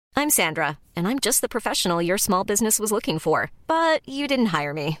I'm Sandra, and I'm just the professional your small business was looking for. But you didn't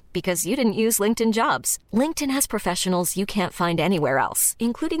hire me because you didn't use LinkedIn Jobs. LinkedIn has professionals you can't find anywhere else,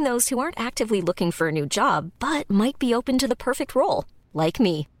 including those who aren't actively looking for a new job, but might be open to the perfect role, like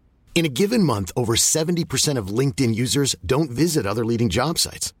me. In a given month, over 70% of LinkedIn users don't visit other leading job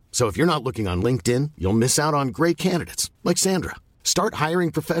sites. So if you're not looking on LinkedIn, you'll miss out on great candidates like Sandra. Start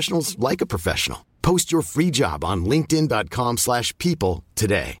hiring professionals like a professional. Post your free job on linkedin.com/people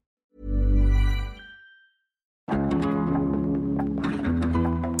today.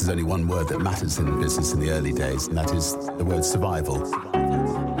 There's only one word that matters in business in the early days, and that is the word survival.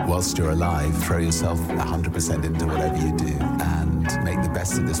 Whilst you're alive, throw yourself 100% into whatever you do and make the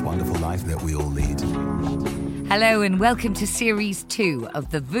best of this wonderful life that we all lead. Hello and welcome to Series 2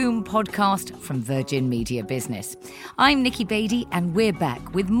 of the Voom podcast from Virgin Media Business. I'm Nikki Beattie and we're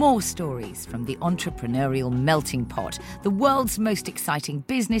back with more stories from the entrepreneurial melting pot, the world's most exciting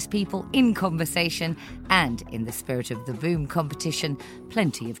business people in conversation, and in the spirit of the Voom competition,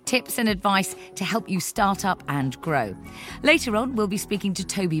 plenty of tips and advice to help you start up and grow. Later on, we'll be speaking to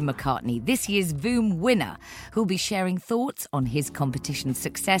Toby McCartney, this year's Voom winner, who'll be sharing thoughts on his competition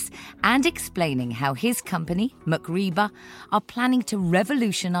success and explaining how his company, McReba, are planning to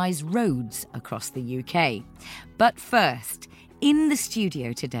revolutionise roads across the UK. But first, in the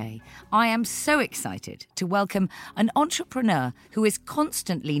studio today, I am so excited to welcome an entrepreneur who is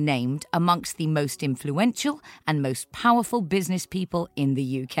constantly named amongst the most influential and most powerful business people in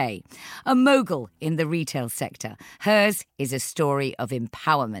the UK. A mogul in the retail sector. Hers is a story of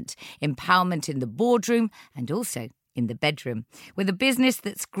empowerment. Empowerment in the boardroom and also in the bedroom, with a business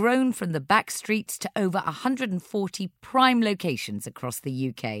that's grown from the back streets to over 140 prime locations across the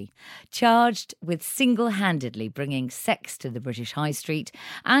UK. Charged with single-handedly bringing sex to the British High Street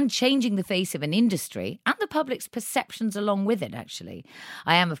and changing the face of an industry and the public's perceptions along with it, actually.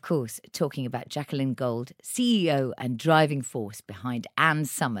 I am, of course, talking about Jacqueline Gold, CEO and driving force behind Ann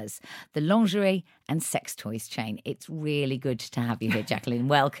Summers, the lingerie and sex toys chain. It's really good to have you here, Jacqueline.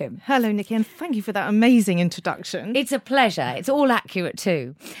 Welcome. Hello, Nikki, and thank you for that amazing introduction. It's a pleasure. It's all accurate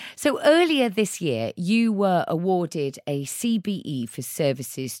too. So earlier this year, you were awarded a CBE for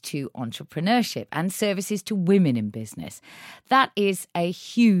services to entrepreneurship and services to women in business. That is a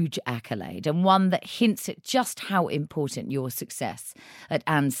huge accolade and one that hints at just how important your success at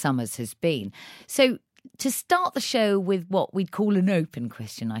Ann Summers has been. So to start the show with what we'd call an open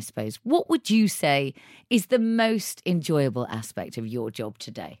question, I suppose, what would you say is the most enjoyable aspect of your job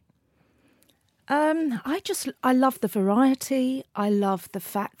today? I love the variety. I love the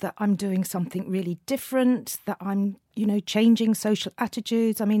fact that I'm doing something really different, that I'm, changing social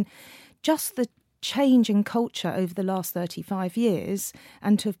attitudes. I mean, just the change in culture over the last 35 years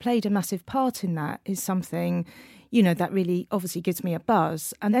and to have played a massive part in that is something, that really obviously gives me a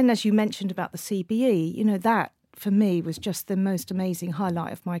buzz. And then as you mentioned about the CBE, that for me was just the most amazing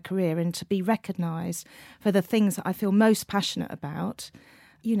highlight of my career, and to be recognised for the things that I feel most passionate about,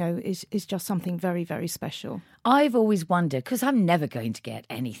 is just something very, very special. I've always wondered, because I'm never going to get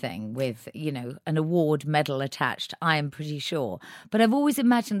anything with, an award medal attached, I am pretty sure. But I've always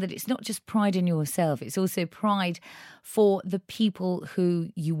imagined that it's not just pride in yourself, it's also pride for the people who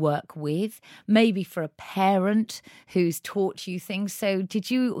you work with, maybe for a parent who's taught you things. So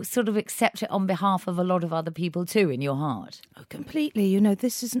did you sort of accept it on behalf of a lot of other people too in your heart? Oh, completely.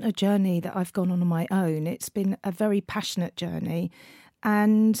 This isn't a journey that I've gone on my own. It's been a very passionate journey.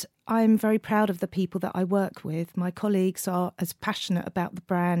 And I'm very proud of the people that I work with. My colleagues are as passionate about the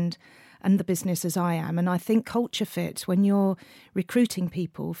brand and the business as I am. And I think culture fit, when you're recruiting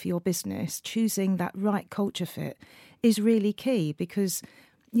people for your business, choosing that right culture fit is really key because,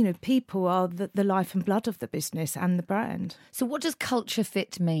 people are the life and blood of the business and the brand. So what does culture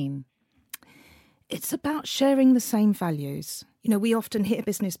fit mean? It's about sharing the same values. We often hear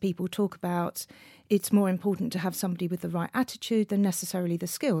business people talk about it's more important to have somebody with the right attitude than necessarily the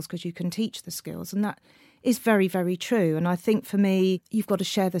skills, because you can teach the skills. And that is very, very true. And I think for me, you've got to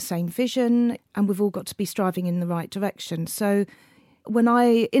share the same vision and we've all got to be striving in the right direction. So when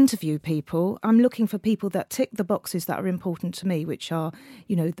I interview people, I'm looking for people that tick the boxes that are important to me, which are,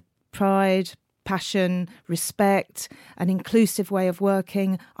 the pride, passion, respect, an inclusive way of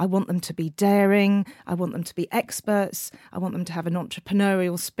working. I want them to be daring. I want them to be experts. I want them to have an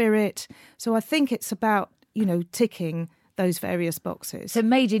entrepreneurial spirit. So I think it's about, ticking those various boxes. So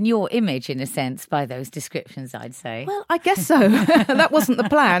made in your image, in a sense, by those descriptions, I'd say. Well, I guess so. That wasn't the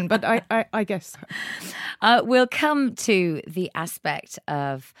plan, but I guess so. We'll come to the aspect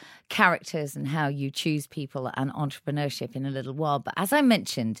of characters and how you choose people and entrepreneurship in a little while. But as I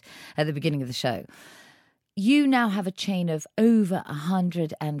mentioned at the beginning of the show, You now have a chain of over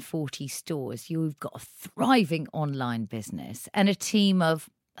 140 stores. You've got a thriving online business and a team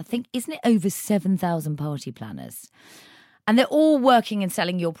of, I think, isn't it over 7,000 party planners? And they're all working and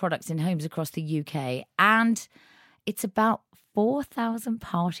selling your products in homes across the UK. And it's about 4,000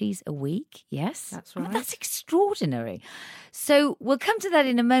 parties a week. Yes? That's right. I mean, that's extraordinary. So we'll come to that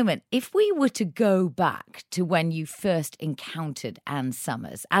in a moment. If we were to go back to when you first encountered Ann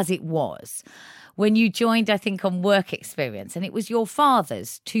Summers, as it was, when you joined, I think, on Work Experience, and it was your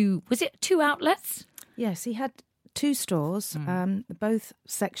father's two outlets? Yes, he had 2 stores, both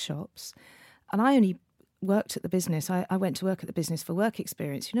sex shops. And I only worked at the business. I went to work at the business for Work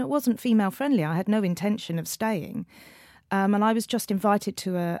Experience. It wasn't female friendly. I had no intention of staying. And I was just invited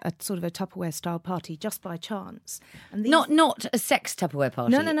to a sort of a Tupperware style party just by chance. And these... Not a sex Tupperware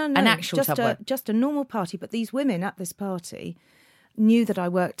party. No. An actual Tupperware. Just a normal party. But these women at this party knew that I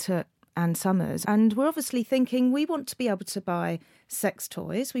worked at Ann Summers and were obviously thinking, we want to be able to buy sex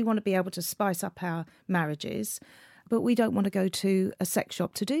toys. We want to be able to spice up our marriages. But we don't want to go to a sex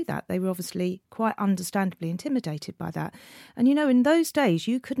shop to do that. They were obviously quite understandably intimidated by that. And, in those days,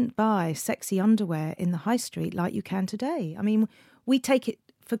 you couldn't buy sexy underwear in the high street like you can today. I mean, we take it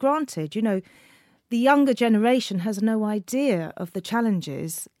for granted. The younger generation has no idea of the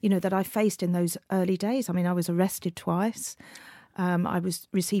challenges, that I faced in those early days. I mean, I was arrested twice. I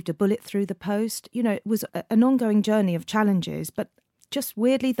received a bullet through the post. It was an ongoing journey of challenges. But just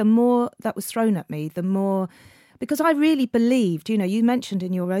weirdly, the more that was thrown at me, the more... Because I really believed, you mentioned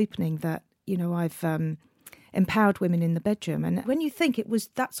in your opening that, I've empowered women in the bedroom. And when you think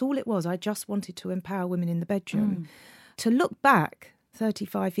that's all it was, I just wanted to empower women in the bedroom. To look back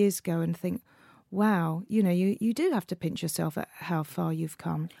 35 years ago and think, wow, you do have to pinch yourself at how far you've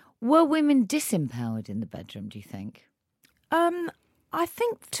come. Were women disempowered in the bedroom, do you think? I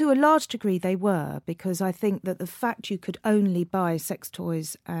think to a large degree they were, because I think that the fact you could only buy sex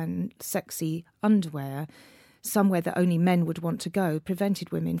toys and sexy underwear somewhere that only men would want to go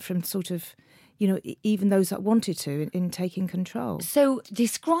prevented women from sort of, even those that wanted to, in taking control. So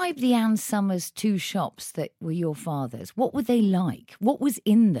describe the Ann Summers 2 shops that were your father's. What were they like? What was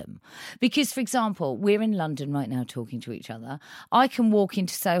in them? Because, for example, we're in London right now talking to each other. I can walk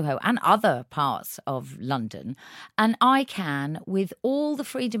into Soho and other parts of London, and I can, with all the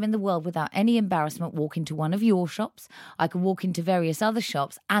freedom in the world, without any embarrassment, walk into one of your shops. I can walk into various other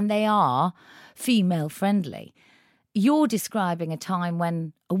shops, and they are female friendly. You're describing a time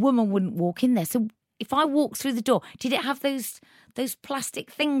when a woman wouldn't walk in there. So if I walked through the door, did it have those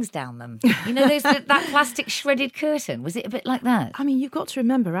plastic things down them? That plastic shredded curtain? Was it a bit like that? I mean, you've got to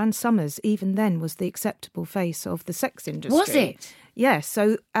remember, Ann Summers, even then, was the acceptable face of the sex industry. Was it? Yes.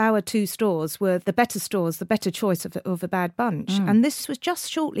 So our 2 stores were the better stores, the better choice of a bad bunch. And this was just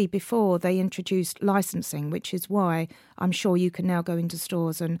shortly before they introduced licensing, which is why I'm sure you can now go into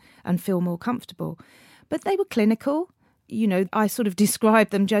stores and feel more comfortable. But they were clinical. I sort of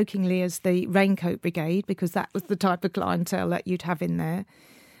described them jokingly as the raincoat brigade, because that was the type of clientele that you'd have in there.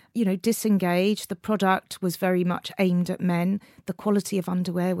 Disengaged. The product was very much aimed at men. The quality of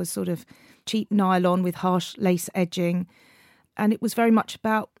underwear was sort of cheap nylon with harsh lace edging. And it was very much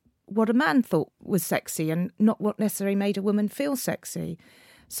about what a man thought was sexy and not what necessarily made a woman feel sexy.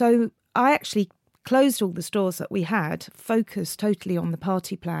 So I actually closed all the stores that we had, focused totally on the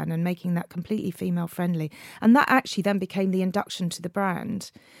party plan and making that completely female friendly. And that actually then became the induction to the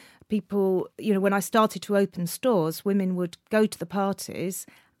brand. People, when I started to open stores, women would go to the parties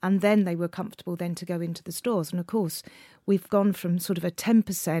and then they were comfortable then to go into the stores. And of course, we've gone from sort of a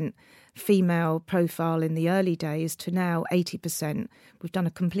 10% female profile in the early days to now 80%. We've done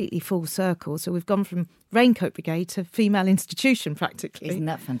a completely full circle. So we've gone from raincoat brigade to female institution practically. Isn't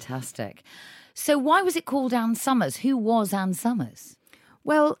that fantastic? So why was it called Ann Summers? Who was Ann Summers?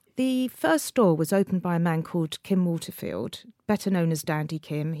 Well, the first store was opened by a man called Kim Waterfield, better known as Dandy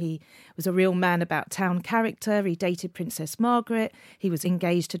Kim. He was a real man about town character. He dated Princess Margaret. He was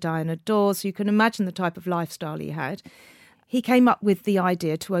engaged to Diana Dawes. So you can imagine the type of lifestyle he had. He came up with the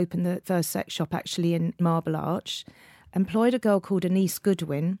idea to open the first sex shop actually in Marble Arch, employed a girl called Anise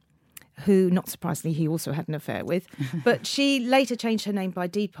Goodwin, who, not surprisingly, he also had an affair with. But she later changed her name by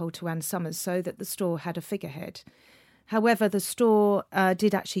deed poll to Ann Summers so that the store had a figurehead. However, the store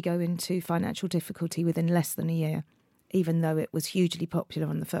did actually go into financial difficulty within less than a year, even though it was hugely popular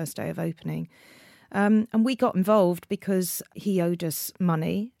on the first day of opening. And we got involved because he owed us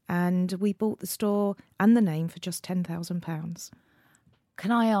money, and we bought the store and the name for just £10,000.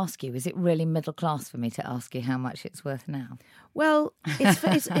 Can I ask you, is it really middle class for me to ask you how much it's worth now? Well,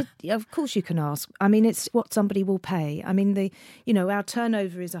 of course you can ask. I mean, it's what somebody will pay. I mean, our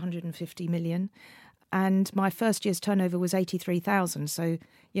turnover is 150 million. And my first year's turnover was 83,000. So,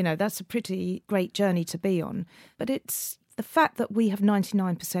 that's a pretty great journey to be on. But it's the fact that we have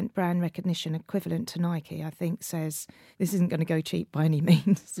 99% brand recognition equivalent to Nike, I think, says this isn't going to go cheap by any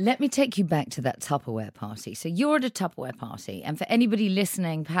means. Let me take you back to that Tupperware party. So you're at a Tupperware party, and for anybody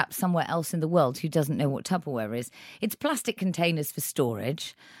listening, perhaps somewhere else in the world who doesn't know what Tupperware is, it's plastic containers for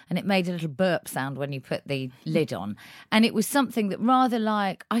storage, and it made a little burp sound when you put the lid on. And it was something that rather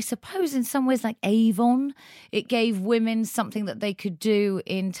like, I suppose in some ways like Avon, it gave women something that they could do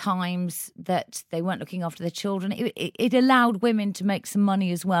in times that they weren't looking after their children. It allowed women to make some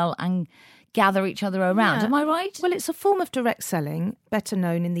money as well and gather each other around. Yeah. Am I right? Well, it's a form of direct selling, better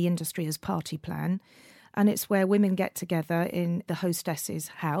known in the industry as party plan. And it's where women get together in the hostess's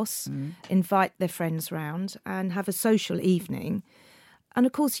house, invite their friends round and have a social evening. And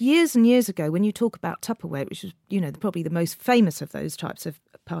of course, years and years ago, when you talk about Tupperware, which is, probably the most famous of those types of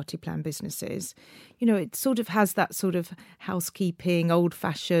party plan businesses, it sort of has that sort of housekeeping,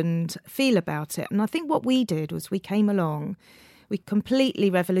 old-fashioned feel about it. And I think what we did was we came along, we completely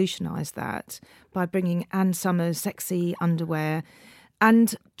revolutionised that by bringing Ann Summers' sexy underwear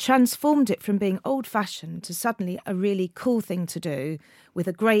and transformed it from being old-fashioned to suddenly a really cool thing to do with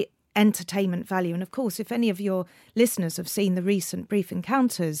a great entertainment value. And of course, if any of your listeners have seen the recent Brief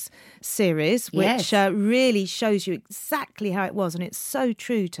Encounters series, which really shows you exactly how it was, and it's so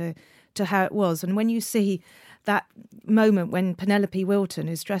true to how it was. And when you see that moment when Penelope Wilton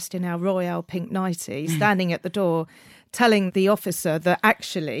is dressed in our royal pink nightie, standing at the door, telling the officer that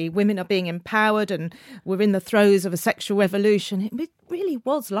actually women are being empowered and we're in the throes of a sexual revolution, it really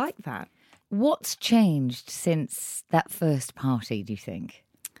was like that. What's changed since that first party, do you think?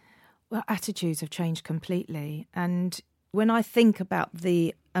 Well, attitudes have changed completely. And when I think about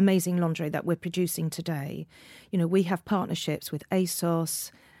the amazing lingerie that we're producing today, we have partnerships with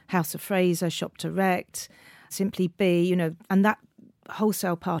ASOS, House of Fraser, Shop Direct, Simply Be, and that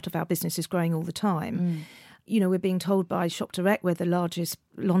wholesale part of our business is growing all the time. We're being told by Shop Direct we're the largest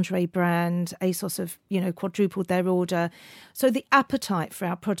lingerie brand. ASOS have, quadrupled their order. So the appetite for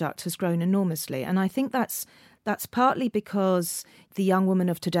our product has grown enormously. And I think that's partly because the young woman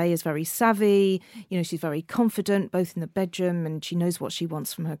of today is very savvy. She's very confident, both in the bedroom, and she knows what she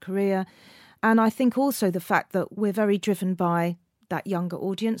wants from her career. And I think also the fact that we're very driven by that younger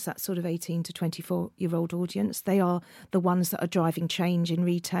audience, that sort of 18 to 24-year-old audience. They are the ones that are driving change in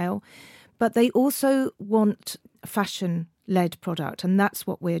retail. But they also want fashion-led product, and that's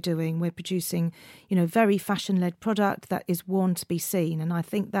what we're doing. We're producing, very fashion-led product that is worn to be seen. And I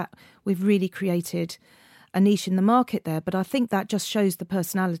think that we've really created a niche in the market there, but I think that just shows the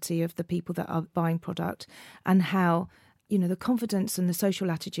personality of the people that are buying product and how, the confidence and the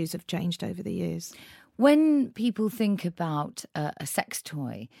social attitudes have changed over the years. When people think about a sex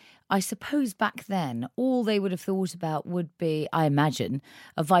toy, I suppose back then all they would have thought about would be, I imagine,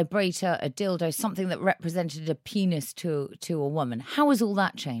 a vibrator, a dildo, something that represented a penis to a woman. How has all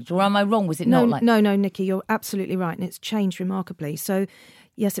that changed? Or am I wrong? Was it not like... No, Nikki, you're absolutely right. And it's changed remarkably. So,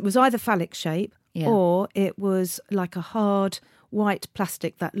 yes, it was either phallic shape or it was like a hard white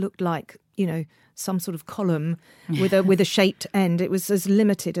plastic that looked like, some sort of column with a shaped end. It was as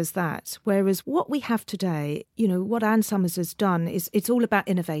limited as that. Whereas what we have today, what Ann Summers has done is it's all about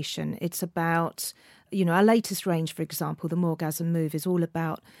innovation. It's about, our latest range, for example, the Morgasm Move, is all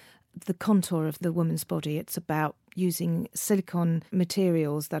about the contour of the woman's body. It's about using silicone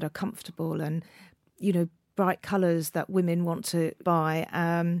materials that are comfortable and, bright colours that women want to buy.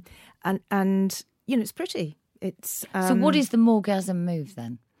 And it's pretty. It's So what is the Morgasm Move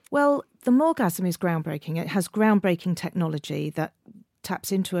then? Well, the Morgasm is groundbreaking. It has groundbreaking technology that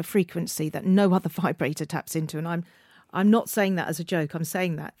taps into a frequency that no other vibrator taps into. And I'm not saying that as a joke. I'm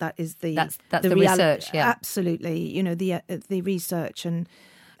saying that is that's the research. Yeah, absolutely. The research and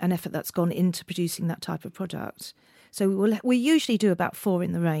an effort that's gone into producing that type of product. So we usually do about 4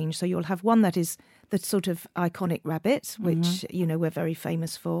 in the range. So you'll have one that is the sort of iconic rabbit, which we're very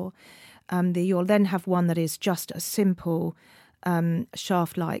famous for. You'll then have one that is just a simple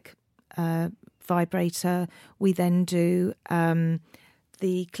shaft-like vibrator. We then do the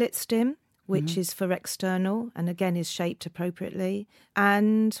clit stim, which is for external and again is shaped appropriately.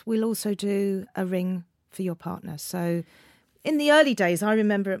 And we'll also do a ring for your partner. So in the early days, I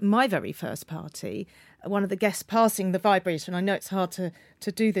remember at my very first party, one of the guests passing the vibrator, and I know it's hard to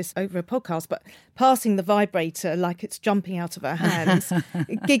do this over a podcast, but passing the vibrator like it's jumping out of her hands,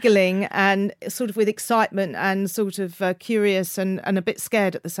 giggling and sort of with excitement and sort of curious and a bit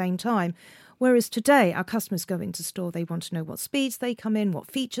scared at the same time. Whereas today, our customers go into store, they want to know what speeds they come in,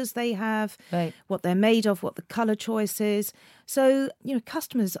 what features they have, what they're made of, what the colour choice is. So,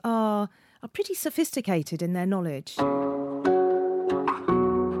 customers are are pretty sophisticated in their knowledge.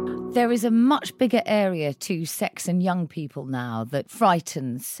 There is a much bigger area to sex and young people now that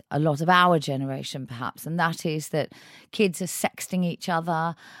frightens a lot of our generation, perhaps, and that is that kids are sexting each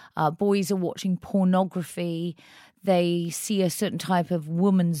other, boys are watching pornography, they see a certain type of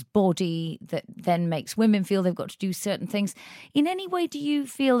woman's body that then makes women feel they've got to do certain things. In any way, do you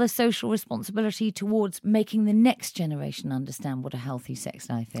feel a social responsibility towards making the next generation understand what a healthy sex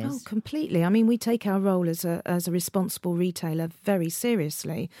life is? Oh, completely. I mean, we take our role as a responsible retailer very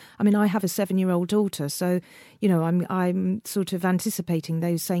seriously. I mean, I have a 7-year-old daughter, so, you know, I'm sort of anticipating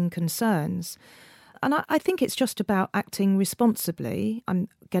those same concerns. And I think it's just about acting responsibly. I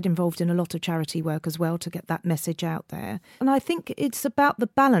get involved in a lot of charity work as well to get that message out there. And I think it's about the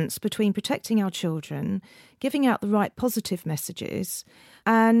balance between protecting our children, giving out the right positive messages.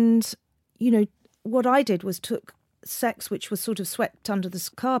 And, you know, what I did was took sex, which was sort of swept under the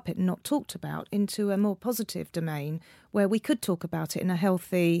carpet and not talked about, into a more positive domain where we could talk about it in a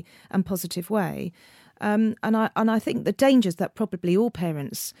healthy and positive way. And I think the dangers that probably all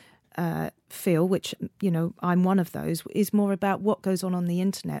parents feel, which, you know, I'm one of those, is more about what goes on the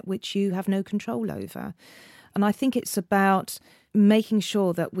internet, which you have no control over. And I think it's about making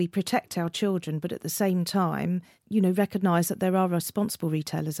sure that we protect our children, but at the same time, you know, recognise that there are responsible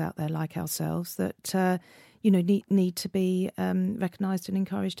retailers out there like ourselves that, you know, need to be recognised and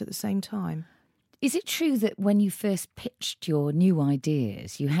encouraged at the same time. Is it true that when you first pitched your new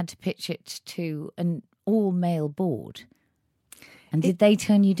ideas, you had to pitch it to an all-male board? And did they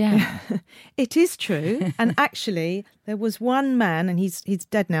turn you down? It is true. And actually, there was one man, and he's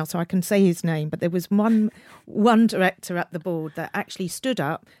dead now, so I can say his name, but there was one director at the board that actually stood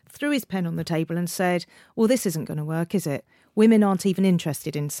up, threw his pen on the table and said, well, this isn't going to work, is it? Women aren't even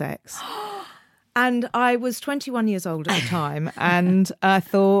interested in sex. And I was 21 years old at the time, and I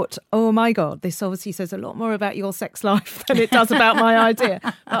thought, oh my God, this obviously says a lot more about your sex life than it does about my idea.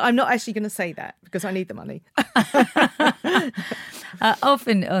 But I'm not actually going to say that because I need the money.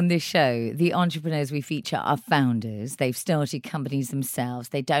 Often on this show, the entrepreneurs we feature are founders. They've started companies themselves.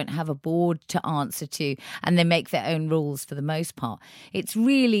 They don't have a board to answer to, and they make their own rules for the most part. It's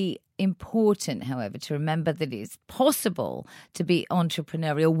really important, however, to remember that it's possible to be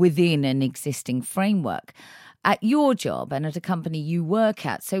entrepreneurial within an existing framework at your job and at a company you work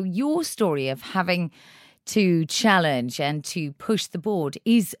at. So your story of having to challenge and to push the board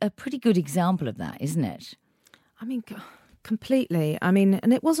is a pretty good example of that, isn't it? I mean, completely. I mean,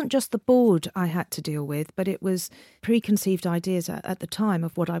 and it wasn't just the board I had to deal with, but it was preconceived ideas at the time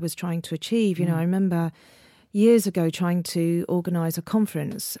of what I was trying to achieve. You know, I remember years ago trying to organise a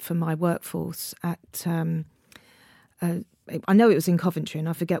conference for my workforce at, I know it was in Coventry and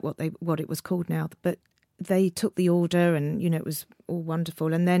I forget what it was called now, but they took the order and, you know, it was all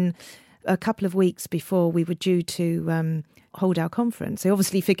wonderful. And then a couple of weeks before we were due to hold our conference, they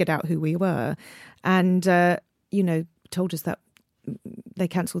obviously figured out who we were and, you know, told us that they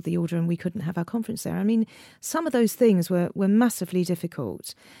cancelled the order and we couldn't have our conference there. I mean, some of those things were massively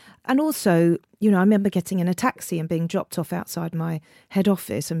difficult. And also, you know, I remember getting in a taxi and being dropped off outside my head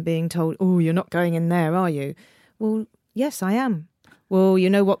office and being told, oh, you're not going in there, are you? Well, yes, I am. Well, you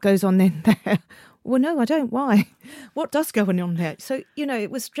know what goes on in there? Well, no, I don't. Why? What does go on there? So, you know, it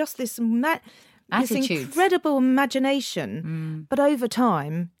was just this incredible imagination. But over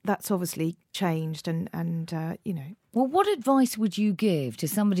time, that's obviously changed and you know. Well, what advice would you give to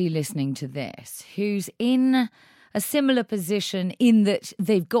somebody listening to this who's in a similar position in that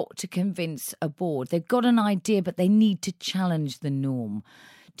they've got to convince a board, they've got an idea, but they need to challenge the norm?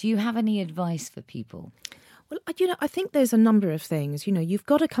 Do you have any advice for people? Well, you know, I think there's a number of things. You know, you've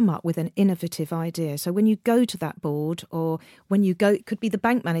got to come up with an innovative idea. So when you go to that board or when you go, it could be the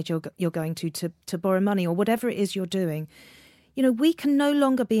bank manager you're going to borrow money or whatever it is you're doing. You know, we can no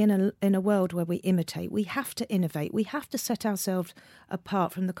longer be in a world where we imitate. We have to innovate. We have to set ourselves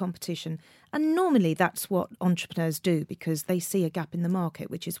apart from the competition. And normally that's what entrepreneurs do because they see a gap in the market,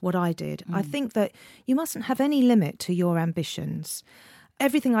 which is what I did. I think that you mustn't have any limit to your ambitions.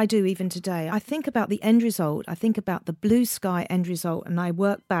 Everything I do, even today, I think about the end result. I think about the blue sky end result and I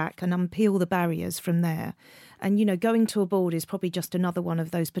work back and unpeel the barriers from there. And, you know, going to a board is probably just another one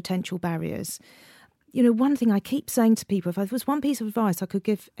of those potential barriers. You know, one thing I keep saying to people, if there was one piece of advice I could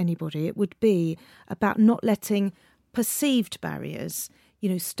give anybody, it would be about not letting perceived barriers, you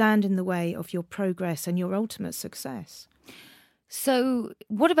know, stand in the way of your progress and your ultimate success. So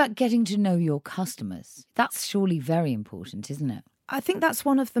what about getting to know your customers? That's surely very important, isn't it? I think that's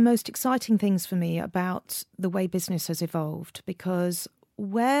one of the most exciting things for me about the way business has evolved, because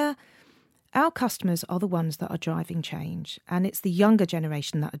where our customers are the ones that are driving change, and it's the younger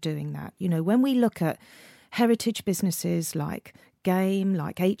generation that are doing that. You know, when we look at heritage businesses like Game,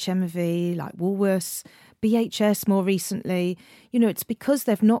 like HMV, like Woolworths, BHS more recently, you know, it's because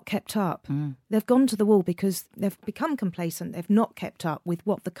they've not kept up. They've gone to the wall because they've become complacent. They've not kept up with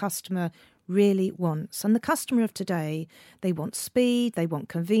what the customer really wants. And the customer of today, they want speed, they want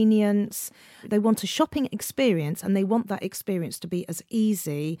convenience, they want a shopping experience, and they want that experience to be as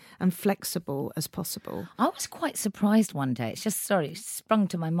easy and flexible as possible. I was quite surprised one day. It sprung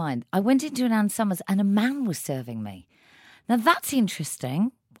to my mind. I went into an Ann Summers and a man was serving me. Now, that's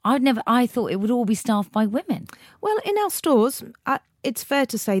interesting. I thought it would all be staffed by women. Well, in our stores, it's fair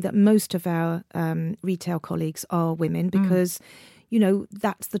to say that most of our retail colleagues are women because, you know,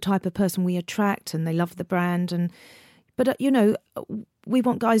 that's the type of person we attract and they love the brand. But you know, we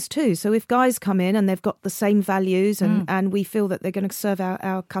want guys too. So if guys come in and they've got the same values and we feel that they're going to serve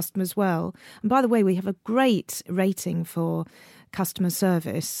our customers well. And by the way, we have a great rating for customer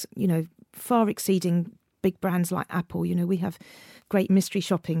service, you know, far exceeding big brands like Apple. You know, we have great mystery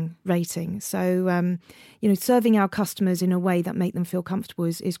shopping rating. So, you know, serving our customers in a way that make them feel comfortable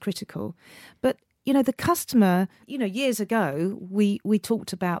is critical. But, you know, the customer, you know, years ago, we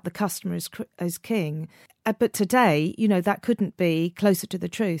talked about the customer as king. But today, you know, that couldn't be closer to the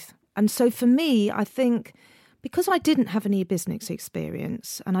truth. And so for me, I think because I didn't have any business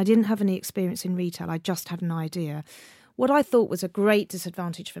experience and I didn't have any experience in retail, I just had an idea. What I thought was a great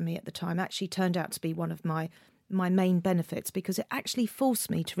disadvantage for me at the time actually turned out to be one of my main benefits because it actually forced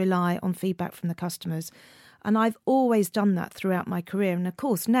me to rely on feedback from the customers. And I've always done that throughout my career. And of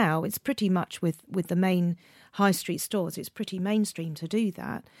course, now it's pretty much with the main high street stores, it's pretty mainstream to do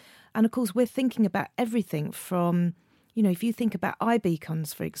that. And of course, we're thinking about everything from, you know, if you think about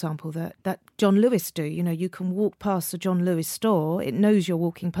iBeacons, for example, that John Lewis do, you know, you can walk past the John Lewis store, it knows you're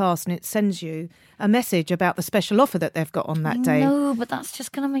walking past and it sends you a message about the special offer that they've got on that day. No, but that's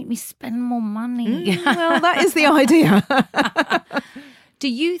just going to make me spend more money. Well, that is the idea. Do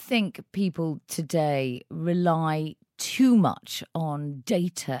you think people today rely too much on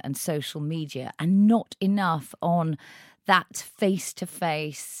data and social media and not enough on that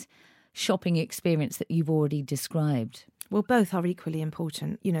face-to-face shopping experience that you've already described? Well, both are equally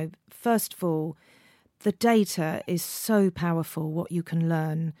important. You know, first of all, the data is so powerful, what you can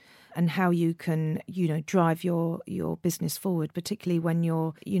learn and how you can, you know, drive your business forward, particularly when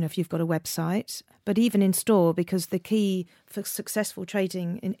you're, you know, if you've got a website, but even in store, because the key for successful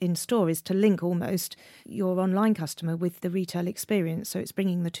trading in store is to link almost your online customer with the retail experience. So it's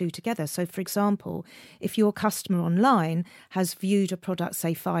bringing the two together. So, for example, if your customer online has viewed a product,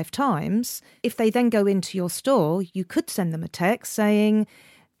 say, 5 times, if they then go into your store, you could send them a text saying,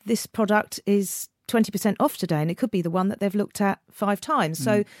 this product is 20% off today, and it could be the one that they've looked at 5 times.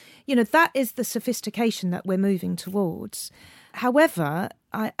 So, you know, that is the sophistication that we're moving towards. However,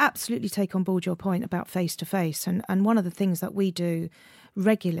 I absolutely take on board your point about face-to-face. And one of the things that we do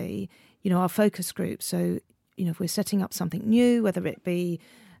regularly, you know, our focus group. So, you know, if we're setting up something new, whether it be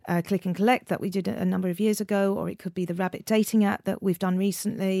Click and Collect that we did a number of years ago, or it could be the Rabbit dating app that we've done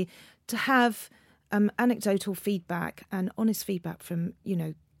recently, to have anecdotal feedback and honest feedback from, you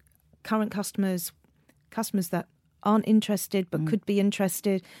know, current customers that aren't interested but could be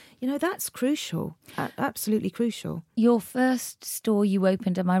interested, you know, that's crucial, absolutely crucial. Your first store you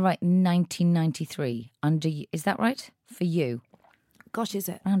opened, am I right, in 1993? Is that right, for you? Gosh, is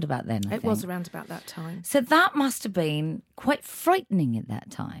it? Round about then, I think. It was around about that time. So that must have been quite frightening at that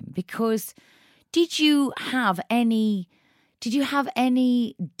time, because did you have any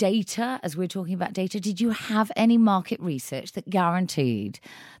data, as we're talking about data, did you have any market research that guaranteed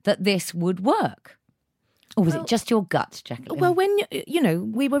that this would work? Or was it just your gut, Jacqueline? Well, when, you know,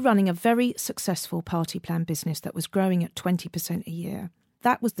 we were running a very successful party plan business that was growing at 20% a year.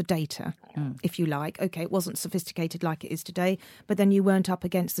 That was the data, if you like. Okay, it wasn't sophisticated like it is today, but then you weren't up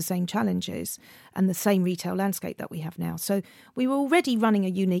against the same challenges and the same retail landscape that we have now. So we were already running a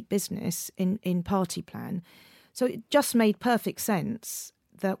unique business in party plan. So it just made perfect sense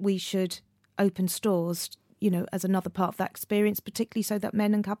that we should open stores, you know, as another part of that experience, particularly so that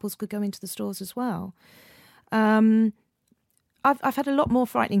men and couples could go into the stores as well. I've had a lot more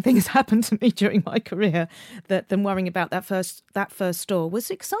frightening things happen to me during my career than worrying about that first store. Was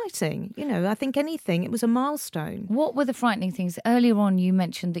exciting. You know, I think it was a milestone. What were the frightening things? Earlier on, you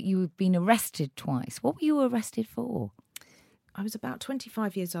mentioned that you had been arrested twice. What were you arrested for? I was about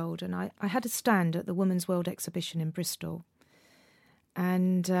 25 years old, and I had a stand at the Women's World Exhibition in Bristol.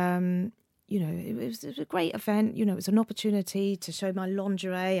 And, you know, it was a great event. You know, it was an opportunity to show my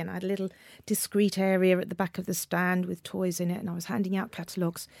lingerie, and I had a little discreet area at the back of the stand with toys in it, and I was handing out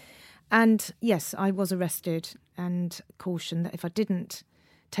catalogues. And yes, I was arrested and cautioned that if I didn't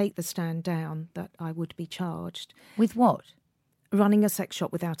take the stand down, that I would be charged. With what? Running a sex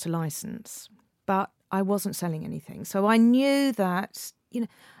shop without a licence. But I wasn't selling anything. So I knew that,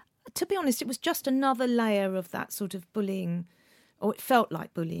 to be honest, it was just another layer of that sort of bullying, or it felt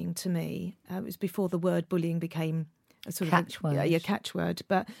like bullying to me. It was before the word bullying became a sort catchword. of a catchword.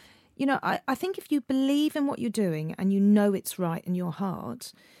 But, I think if you believe in what you're doing and you know it's right in your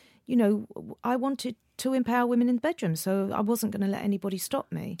heart, I wanted to empower women in the bedroom, so I wasn't going to let anybody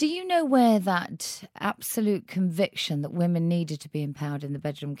stop me. Do you know where that absolute conviction that women needed to be empowered in the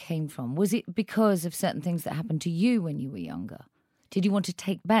bedroom came from? Was it because of certain things that happened to you when you were younger? Did you want to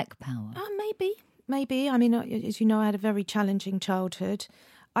take back power? Maybe. I mean, as you know, I had a very challenging childhood.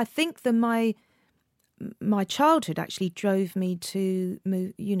 I think that my childhood actually drove me to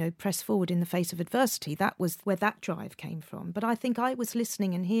move, press forward in the face of adversity. That was where that drive came from. But I think I was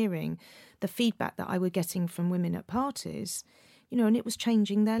listening and hearing the feedback that I was getting from women at parties, and it was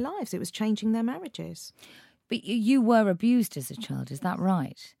changing their lives. It was changing their marriages. But you were abused as a child, is that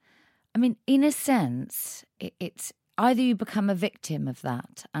right? I mean, in a sense, it's either you become a victim of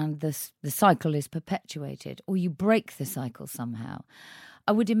that and the cycle is perpetuated, or you break the cycle somehow.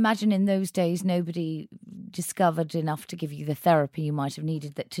 I would imagine in those days nobody discovered enough to give you the therapy you might have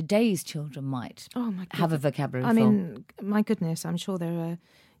needed that today's children might have a vocabulary for. I mean, my goodness, I'm sure there are,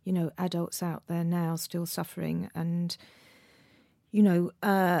 adults out there now still suffering. And,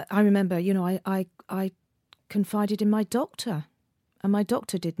 I remember, I confided in my doctor and my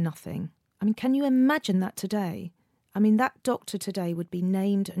doctor did nothing. I mean, can you imagine that today? I mean, that doctor today would be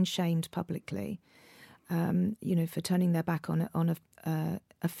named and shamed publicly. For turning their back on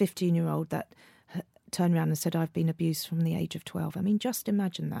a 15-year-old that turned around and said, I've been abused from the age of 12. I mean, just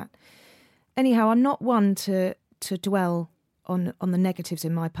imagine that. Anyhow, I'm not one to dwell on the negatives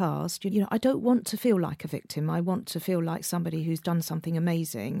in my past. I don't want to feel like a victim. I want to feel like somebody who's done something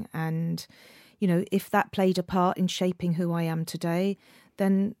amazing. And, if that played a part in shaping who I am today,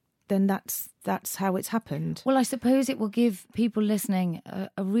 then that's how it's happened. Well, I suppose it will give people listening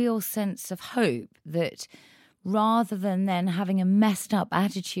a real sense of hope that rather than then having a messed up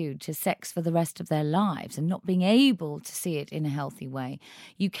attitude to sex for the rest of their lives and not being able to see it in a healthy way,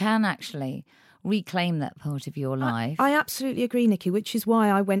 you can actually reclaim that part of your life. I absolutely agree, Nikki, which is why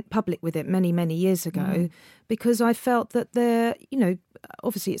I went public with it many, many years ago, because I felt that there,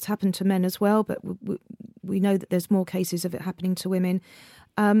 obviously it's happened to men as well, but we know that there's more cases of it happening to women.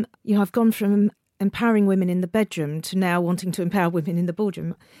 I've gone from empowering women in the bedroom to now wanting to empower women in the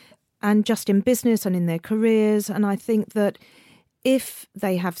boardroom, and just in business and in their careers. And I think that if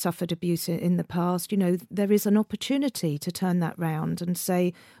they have suffered abuse in the past, there is an opportunity to turn that round and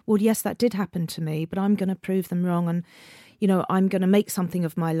say, well, yes, that did happen to me, but I'm going to prove them wrong. And, I'm going to make something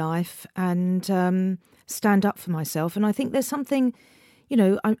of my life and stand up for myself. And I think there's something,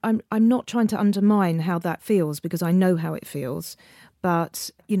 I'm not trying to undermine how that feels, because I know how it feels.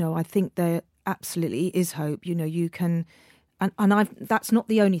 But, I think there absolutely is hope. You can, and that's not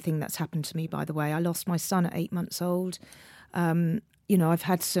the only thing that's happened to me, by the way. I lost my son at 8 months old. I've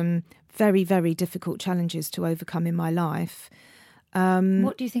had some very, very difficult challenges to overcome in my life.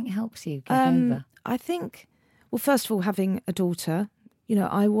 What do you think helps you get over? I think, well, first of all, having a daughter.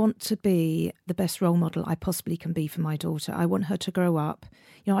 I want to be the best role model I possibly can be for my daughter. I want her to grow up.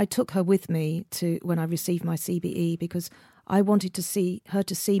 I took her with me to when I received my CBE, because I wanted to see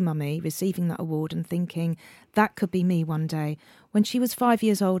Mummy receiving that award and thinking that could be me one day. When she was 5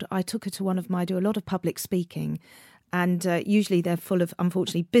 years old, I took her to I do a lot of public speaking, and usually they're full of,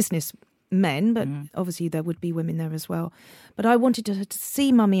 unfortunately, business men, but obviously there would be women there as well. But I wanted her to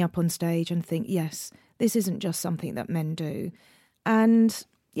see Mummy up on stage and think, yes, this isn't just something that men do. And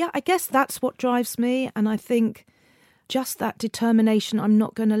yeah, I guess that's what drives me. And I think just that determination, I'm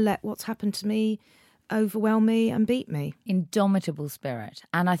not going to let what's happened to me overwhelm me and beat me. Indomitable spirit.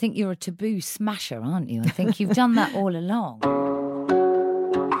 And I think you're a taboo smasher, aren't you? I think you've done that all along.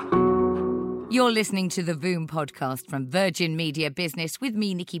 You're listening to the Voom podcast from Virgin Media Business with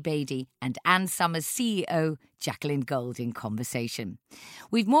me, Nikki Beattie, and Ann Summers CEO, Jacqueline Gold, in conversation.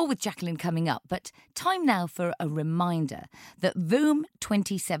 We've more with Jacqueline coming up, but time now for a reminder that Voom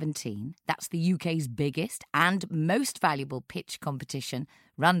 2017, that's the UK's biggest and most valuable pitch competition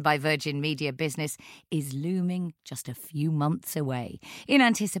run by Virgin Media Business, is looming just a few months away. In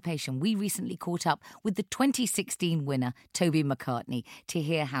anticipation, we recently caught up with the 2016 winner, Toby McCartney, to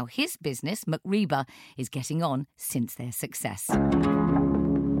hear how his business, McReba, is getting on since their success.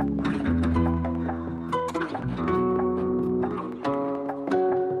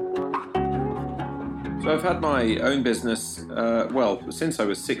 So I've had my own business, since I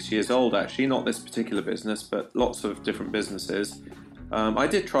was 6 years old actually, not this particular business, but lots of different businesses. I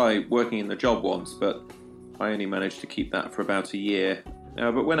did try working in the job once, but I only managed to keep that for about a year.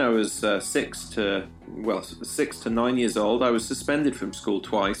 But when I was 6 to 9 years old, I was suspended from school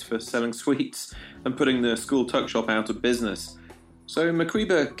twice for selling sweets and putting the school tuck shop out of business. So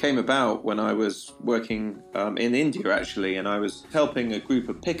Makriba came about when I was working in India actually, and I was helping a group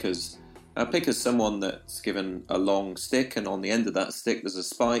of pickers. A picker's someone that's given a long stick, and on the end of that stick there's a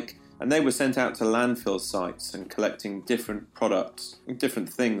spike, and they were sent out to landfill sites and collecting different products, different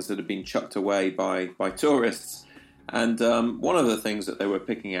things that had been chucked away by tourists. And one of the things that they were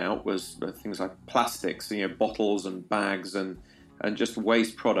picking out was things like plastics, bottles and bags and just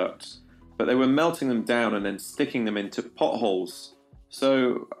waste products. But they were melting them down and then sticking them into potholes.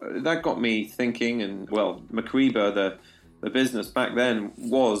 So that got me thinking, and Makriba, the business back then,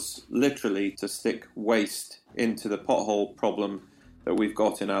 was literally to stick waste into the pothole problem that we've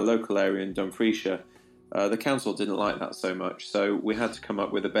got in our local area in Dumfriesshire. The council didn't like that so much, so we had to come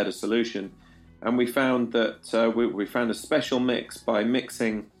up with a better solution. And we found that we found a special mix by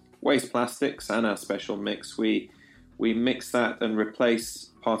mixing waste plastics and our special mix. We mix that and replace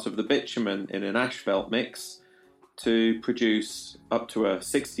part of the bitumen in an asphalt mix to produce up to a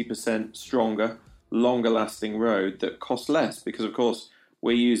 60% stronger, longer lasting road that costs less, because of course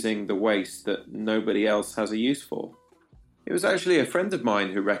we're using the waste that nobody else has a use for. It was actually a friend of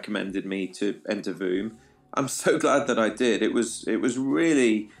mine who recommended me to enter Voom. I'm so glad that I did. It was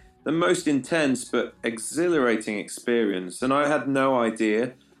really the most intense but exhilarating experience, and I had no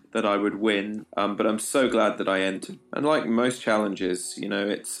idea that I would win, but I'm so glad that I entered. And like most challenges,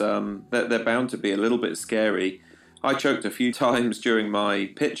 it's they're bound to be a little bit scary. I choked a few times during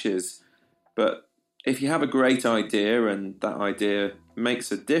my pitches, but if you have a great idea and that idea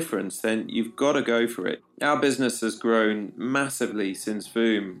makes a difference, then you've got to go for it. Our business has grown massively since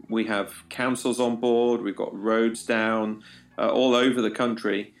Voom. We have councils on board, we've got roads down all over the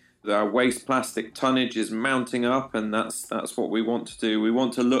country. Our waste plastic tonnage is mounting up, and that's what we want to do. We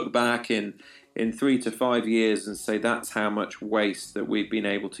want to look back in 3 to 5 years and say that's how much waste that we've been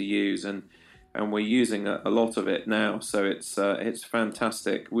able to use, and we're using a lot of it now. So it's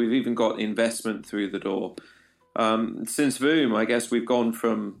fantastic. We've even got investment through the door. Since Voom, I guess we've gone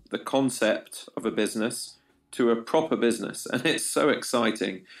from the concept of a business to a proper business, and it's so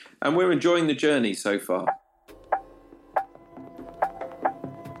exciting. And we're enjoying the journey so far.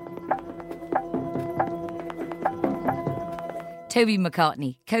 Toby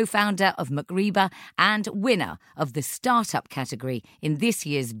McCartney, co-founder of Makriba and winner of the startup category in this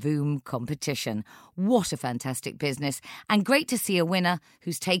year's Voom competition. What a fantastic business, and great to see a winner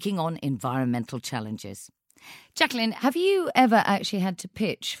who's taking on environmental challenges. Jacqueline, have you ever actually had to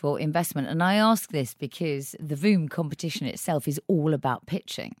pitch for investment? And I ask this because the Voom competition itself is all about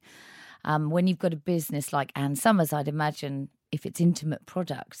pitching. When you've got a business like Ann Summers, I'd imagine if it's intimate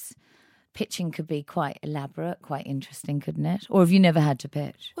products, pitching could be quite elaborate, quite interesting, couldn't it? Or have you never had to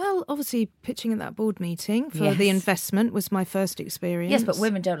pitch? Well, obviously, pitching at that board meeting for the investment was my first experience. Yes, but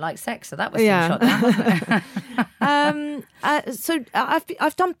women don't like sex, so that was shot down, wasn't it? So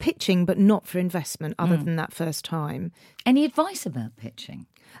I've done pitching, but not for investment, other than that first time. Any advice about pitching?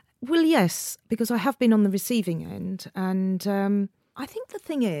 Well, yes, because I have been on the receiving end, and I think the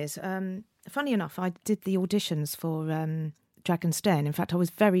thing is, funny enough, I did the auditions for Dragon's Den. In fact, I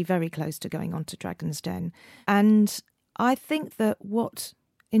was very, very close to going on to Dragon's Den. And I think that what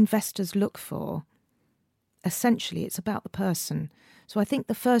investors look for, essentially, it's about the person. So I think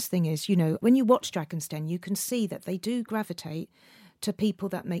the first thing is, when you watch Dragon's Den, you can see that they do gravitate to people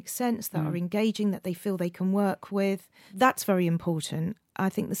that make sense, that are engaging, that they feel they can work with. That's very important. I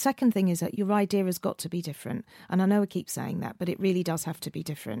think the second thing is that your idea has got to be different. And I know I keep saying that, but it really does have to be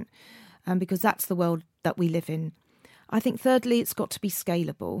different, because that's the world that we live in. I think thirdly, it's got to be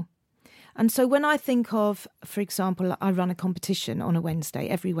scalable. And so when I think of, for example, I run a competition on a Wednesday,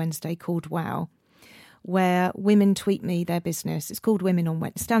 every Wednesday, called WOW, where women tweet me their business. It's called Women on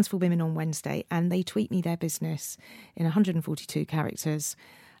Wednesday, stands for Women on Wednesday, and they tweet me their business in 142 characters.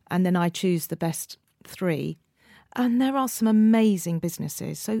 And then I choose the best 3. And there are some amazing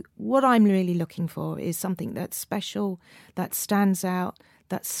businesses. So what I'm really looking for is something that's special, that stands out,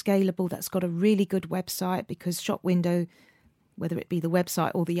 that's scalable, that's got a really good website, because shop window, whether it be the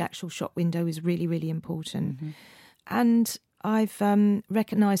website or the actual shop window, is really, really important. Mm-hmm. And I've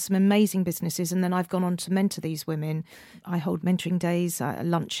recognised some amazing businesses, and then I've gone on to mentor these women. I hold mentoring days,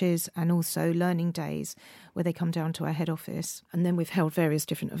 lunches, and also learning days where they come down to our head office. And then we've held various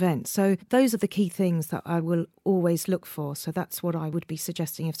different events. So those are the key things that I will always look for. So that's what I would be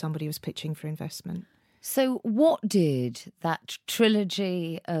suggesting if somebody was pitching for investment. So what did that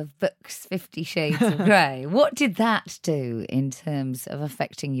trilogy of books, 50 Shades of Grey, what did that do in terms of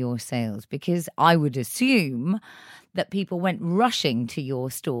affecting your sales? Because I would assume that people went rushing to your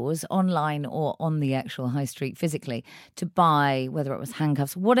stores online or on the actual high street physically to buy, whether it was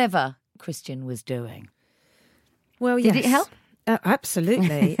handcuffs, whatever Christian was doing. Well, Did it help?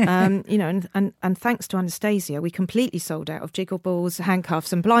 Absolutely. And thanks to Anastasia, we completely sold out of jiggle balls,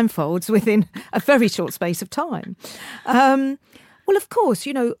 handcuffs and blindfolds within a very short space of time. Well, of course,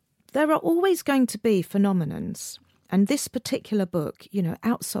 there are always going to be phenomenons. And this particular book,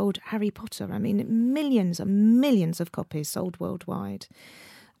 outsold Harry Potter. I mean, millions and millions of copies sold worldwide.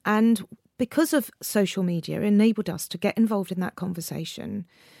 And because of social media, it enabled us to get involved in that conversation,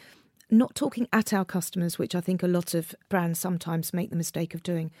 not talking at our customers, which I think a lot of brands sometimes make the mistake of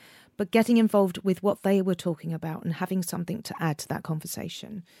doing, but getting involved with what they were talking about and having something to add to that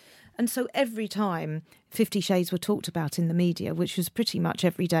conversation. And so every time 50 Shades were talked about in the media, which was pretty much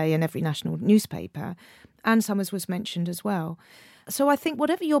every day in every national newspaper, Anne Summers was mentioned as well. So I think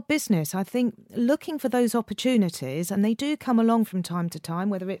whatever your business, I think looking for those opportunities, and they do come along from time to time,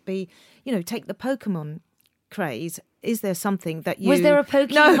 whether it be, take the Pokemon craze. Is there something that you... Was there a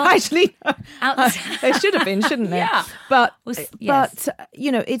Pokemon? No, actually, no. There should have been, shouldn't there? Yeah. But yes.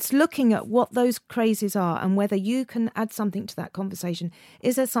 It's looking at what those crazes are and whether you can add something to that conversation.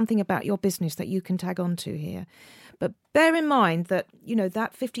 Is there something about your business that you can tag on to here? But bear in mind that,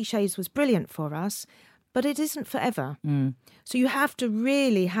 that 50 Shades was brilliant for us, but it isn't forever. So you have to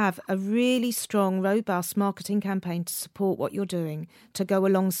really have a really strong, robust marketing campaign to support what you're doing, to go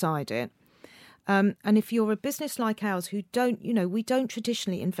alongside it. And if you're a business like ours who don't, we don't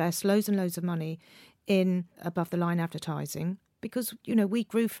traditionally invest loads and loads of money in above-the-line advertising because, we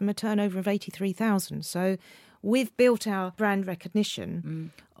grew from a turnover of 83,000. So we've built our brand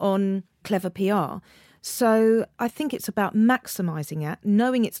recognition on clever PR. So I think it's about maximising it,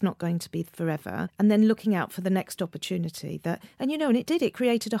 knowing it's not going to be forever, and then looking out for the next opportunity. And it did. It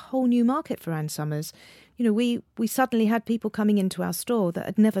created a whole new market for Anne Summers. We suddenly had people coming into our store that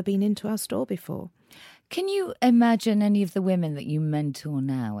had never been into our store before. Can you imagine any of the women that you mentor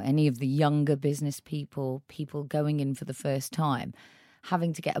now, any of the younger business people going in for the first time,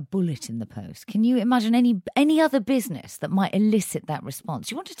 having to get a bullet in the post? Can you imagine any other business that might elicit that response?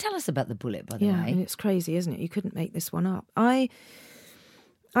 You want to tell us about the bullet, by the way? Yeah, and it's crazy, isn't it? You couldn't make this one up. I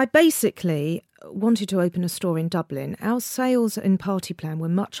basically wanted to open a store in Dublin. Our sales in Party Plan were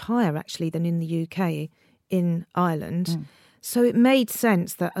much higher, actually, than in the UK, in Ireland. So it made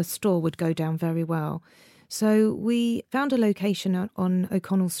sense that a store would go down very well. So we found a location on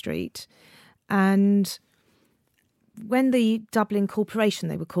O'Connell Street, and when the Dublin Corporation,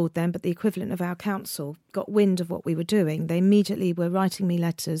 they were called then, but the equivalent of our council, got wind of what we were doing, they immediately were writing me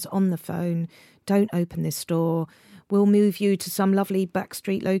letters on the phone, don't open this store, we'll move you to some lovely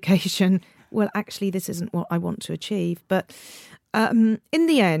backstreet location. Well, actually, this isn't what I want to achieve. But in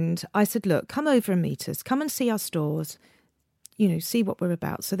the end, I said, look, come over and meet us. Come and see our stores, see what we're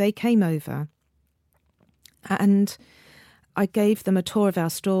about. So they came over and I gave them a tour of our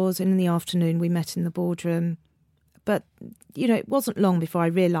stores. And in the afternoon, we met in the boardroom. But, it wasn't long before I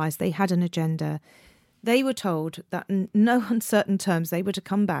realised they had an agenda. They were told that in no uncertain terms they were to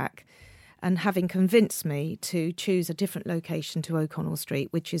come back, and having convinced me to choose a different location to O'Connell Street,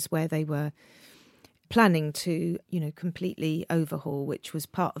 which is where they were planning to, completely overhaul, which was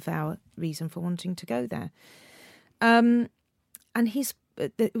part of our reason for wanting to go there. And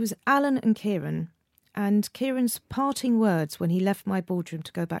it was Alan and Kieran. And Kieran's parting words when he left my boardroom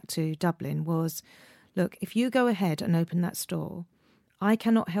to go back to Dublin was, look, if you go ahead and open that store, I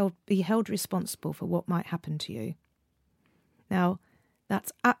cannot be held responsible for what might happen to you. Now,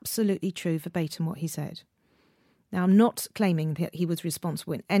 that's absolutely true, verbatim what he said. Now, I'm not claiming that he was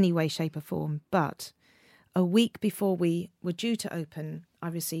responsible in any way, shape or form, but a week before we were due to open, I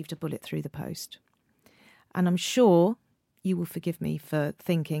received a bullet through the post. And I'm sure you will forgive me for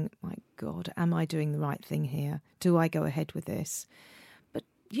thinking, my God, am I doing the right thing here? Do I go ahead with this?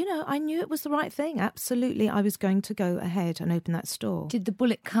 I knew it was the right thing. Absolutely, I was going to go ahead and open that store. Did the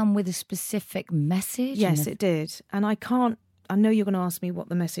bullet come with a specific message? Yes, it did. And I know you're going to ask me what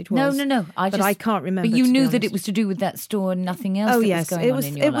the message was. No. I can't remember. But you knew that it was to do with that store and nothing else was going on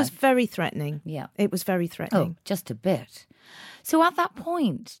in your life. It was very threatening. Yeah. It was very threatening. Oh, just a bit. So at that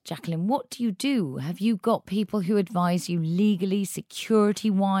point, Jacqueline, what do you do? Have you got people who advise you legally,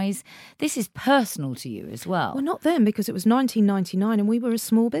 security-wise? This is personal to you as well. Well, not then, because it was 1999 and we were a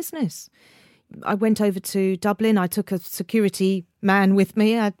small business. I went over to Dublin. I took a security man with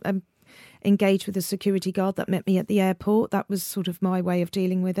me. I engaged with a security guard that met me at the airport. That was sort of my way of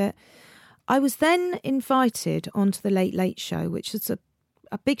dealing with it. I was then invited onto the Late Late Show, which is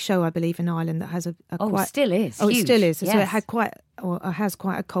a big show, I believe, in Ireland that has a quite... still is. Oh, huge. It still is. Yes. So it has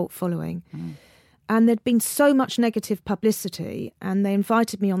quite a cult following. And there'd been so much negative publicity, and they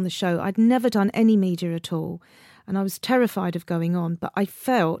invited me on the show. I'd never done any media at all, and I was terrified of going on, but I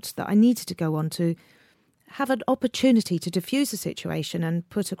felt that I needed to go on to have an opportunity to diffuse the situation and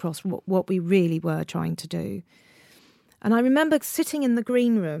put across what we really were trying to do. And I remember sitting in the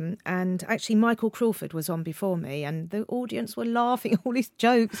green room, and actually Michael Crawford was on before me, and the audience were laughing at all these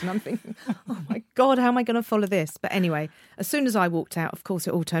jokes, and I'm thinking, oh my God, how am I going to follow this? But anyway, as soon as I walked out, of course,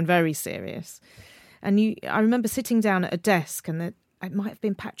 it all turned very serious. And I remember sitting down at a desk, and it might have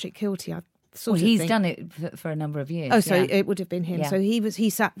been Patrick Kilty. He's done it for a number of years. Oh, so it would have been him. Yeah. So he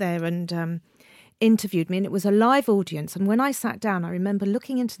sat there and interviewed me, and it was a live audience. And when I sat down, I remember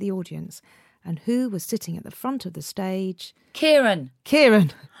looking into the audience, and who was sitting at the front of the stage? Kieran.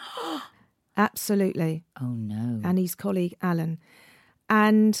 Absolutely. Oh, no. And his colleague, Alan.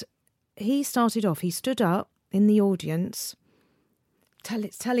 And he started off, he stood up in the audience,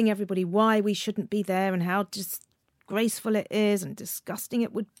 telling everybody why we shouldn't be there and how disgraceful it is and disgusting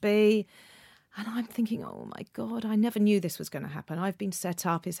it would be. And I'm thinking, oh, my God, I never knew this was going to happen. I've been set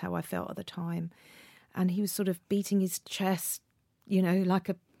up, is how I felt at the time. And he was sort of beating his chest,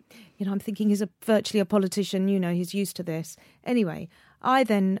 I'm thinking he's virtually a politician, he's used to this. Anyway, I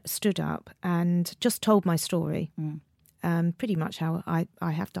then stood up and just told my story, pretty much how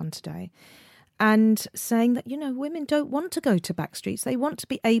I have done today, and saying that, women don't want to go to back streets. They want to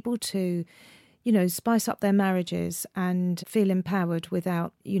be able to, spice up their marriages and feel empowered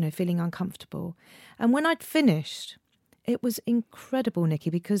without, feeling uncomfortable. And when I'd finished, it was incredible,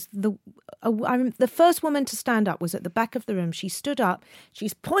 Nikki, because the first woman to stand up was at the back of the room. She stood up.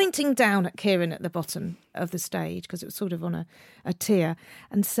 She's pointing down at Kieran at the bottom of the stage, because it was sort of on a tier,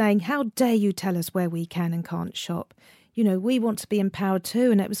 and saying, how dare you tell us where we can and can't shop? We want to be empowered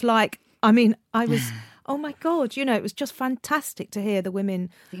too. And it was like, I was, oh my God, it was just fantastic to hear the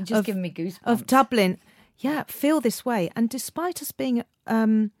women giving me goosebumps. Of Dublin, feel this way. And despite us being...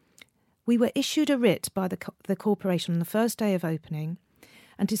 we were issued a writ by the corporation on the first day of opening.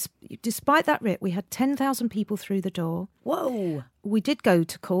 And despite that writ, we had 10,000 people through the door. Whoa! We did go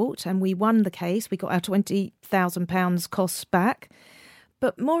to court and we won the case. We got our £20,000 costs back.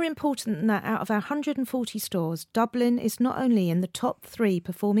 But more important than that, out of our 140 stores, Dublin is not only in the top 3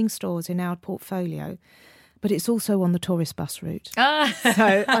 performing stores in our portfolio, but it's also on the tourist bus route.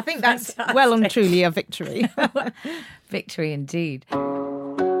 So I think that's well and truly a victory. Victory indeed.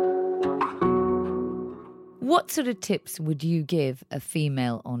 What sort of tips would you give a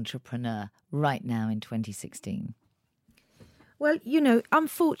female entrepreneur right now in 2016? Well,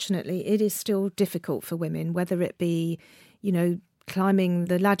 unfortunately, it is still difficult for women, whether it be, climbing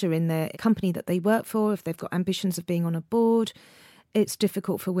the ladder in their company that they work for, if they've got ambitions of being on a board. It's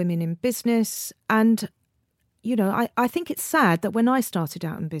difficult for women in business. And, I think it's sad that when I started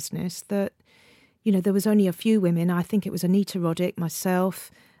out in business that, there was only a few women. I think it was Anita Roddick, myself,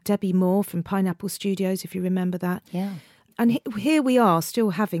 Debbie Moore from Pineapple Studios, if you remember that. Yeah. And here we are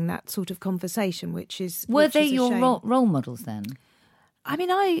still having that sort of conversation, which is... Were they your role models then?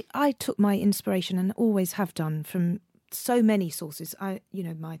 I took my inspiration, and always have done, from so many sources.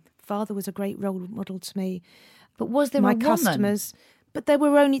 My father was a great role model to me. But was there my a woman? Customers? But those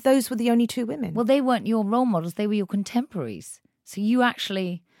were the only 2 women. Well, they weren't your role models, they were your contemporaries. So you're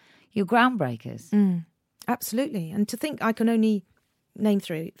groundbreakers. Absolutely. And to think I can only name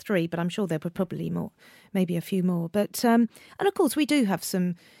three, but I'm sure there were probably more, maybe a few more. But and of course we do have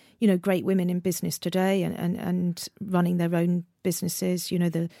some, great women in business today and running their own businesses.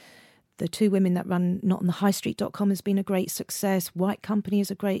 The 2 women that run notonthehighstreet.com has been a great success. White Company is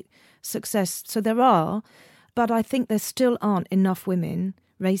a great success. So there are, but I think there still aren't enough women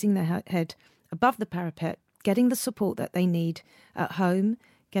raising their head above the parapet, getting the support that they need at home,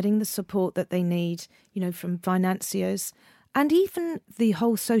 getting the support that they need, from financiers, and even the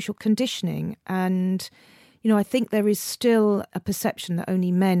whole social conditioning. And, I think there is still a perception that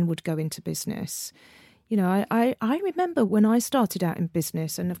only men would go into business. I remember when I started out in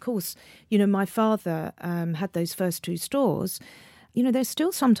business, and of course, my father had those first 2 stores, there's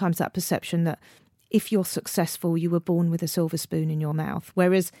still sometimes that perception that if you're successful, you were born with a silver spoon in your mouth.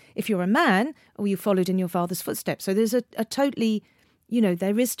 Whereas if you're a man, you followed in your father's footsteps. So there's a totally...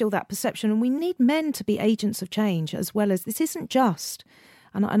 there is still that perception, and we need men to be agents of change as well. As this isn't just,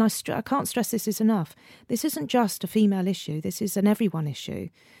 and I can't stress this enough, this isn't just a female issue, this is an everyone issue.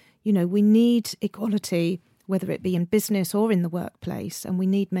 We need equality, whether it be in business or in the workplace, and we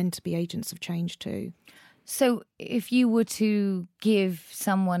need men to be agents of change too. So if you were to give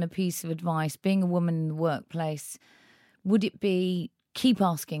someone a piece of advice, being a woman in the workplace, would it be keep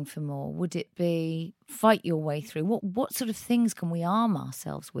asking for more? Would it be fight your way through? What sort of things can we arm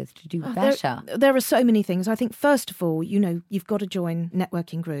ourselves with to do better? There are so many things. I think, first of all, you've got to join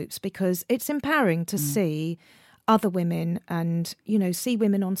networking groups because it's empowering to see other women and, see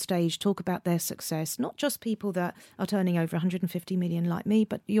women on stage talk about their success, not just people that are turning over 150 million like me,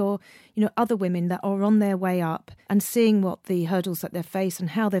 but other women that are on their way up and seeing what the hurdles that they face and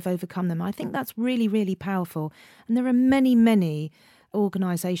how they've overcome them. I think that's really, really powerful. And there are many, many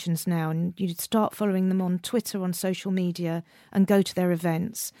organisations now, and you start following them on Twitter, on social media, and go to their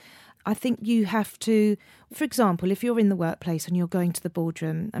events. I think you have to, for example, if you're in the workplace and you're going to the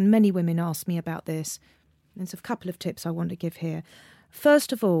boardroom, and many women ask me about this, there's a couple of tips I want to give here.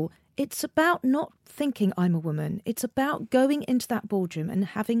 First of all, it's about not thinking I'm a woman. It's about going into that boardroom and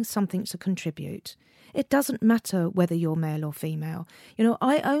having something to contribute. It doesn't matter whether you're male or female.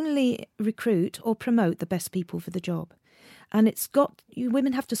 I only recruit or promote the best people for the job. And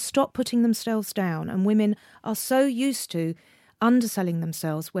women have to stop putting themselves down. And women are so used to underselling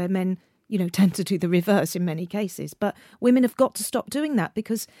themselves, where men, tend to do the reverse in many cases. But women have got to stop doing that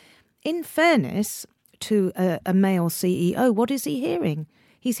because, in fairness to a male CEO, what is he hearing?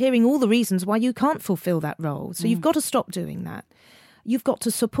 He's hearing all the reasons why you can't fulfill that role. So you've got to stop doing that. You've got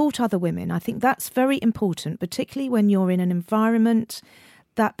to support other women. I think that's very important, particularly when you're in an environment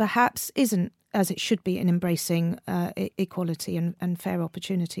that perhaps isn't as it should be in embracing equality and fair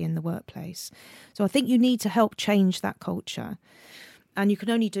opportunity in the workplace. So I think you need to help change that culture. And you can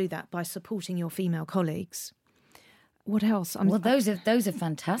only do that by supporting your female colleagues. What else? Those are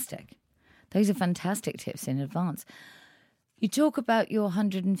fantastic. Those are fantastic tips in advance. You talk about your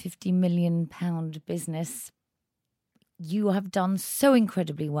 £150 million business. You have done so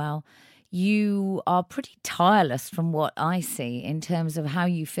incredibly well. You are pretty tireless from what I see in terms of how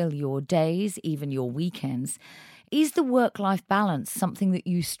you fill your days, even your weekends. Is the work-life balance something that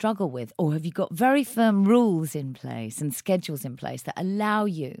you struggle with, or have you got very firm rules in place and schedules in place that allow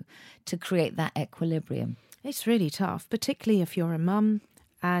you to create that equilibrium? It's really tough, particularly if you're a mum.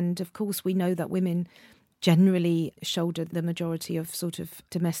 And of course, we know that women generally shoulder the majority of sort of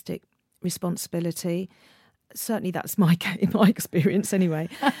domestic responsibility. Certainly that's my experience anyway.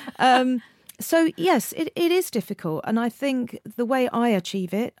 So yes, it is difficult. And I think the way I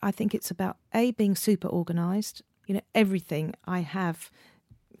achieve it, I think it's about being super organised. Everything I have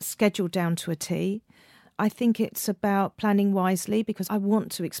scheduled down to a T. I think it's about planning wisely because I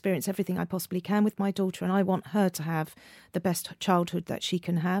want to experience everything I possibly can with my daughter, and I want her to have the best childhood that she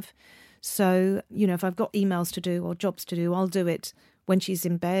can have. So, if I've got emails to do or jobs to do, I'll do it when she's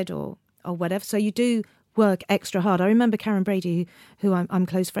in bed or whatever. So you do work extra hard. I remember Karen Brady, who I'm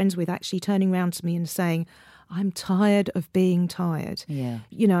close friends with, actually turning around to me and saying, I'm tired of being tired. Yeah.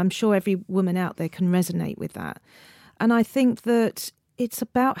 I'm sure every woman out there can resonate with that. And I think that it's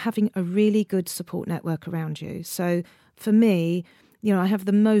about having a really good support network around you. So for me, I have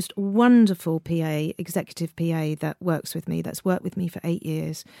the most wonderful PA, executive PA that works with me, that's worked with me for 8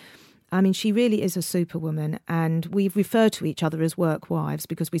 years. I mean, she really is a superwoman, and we refer to each other as work wives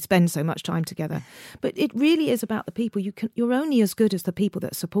because we spend so much time together. But it really is about the people. You're only as good as the people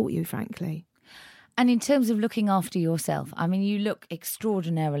that support you, frankly. And in terms of looking after yourself, I mean, you look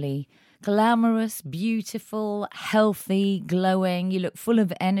extraordinarily glamorous, beautiful, healthy, glowing. You look full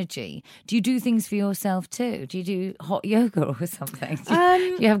of energy. Do you do things for yourself too? Do you do hot yoga or something?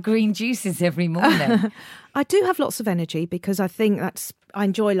 Do you have green juices every morning? I do have lots of energy because I think I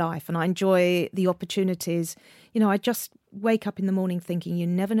enjoy life and I enjoy the opportunities. I just wake up in the morning thinking you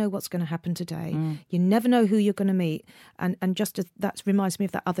never know what's going to happen today. You never know who you're going to meet. And that reminds me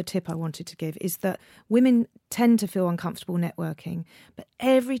of that other tip I wanted to give, is that women tend to feel uncomfortable networking. But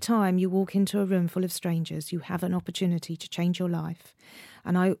every time you walk into a room full of strangers, you have an opportunity to change your life.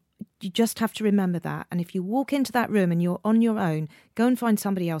 And you just have to remember that. And if you walk into that room and you're on your own, go and find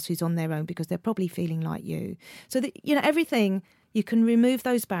somebody else who's on their own because they're probably feeling like you. So that, everything, you can remove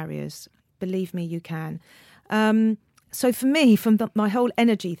those barriers. Believe me, you can. So for me, from my whole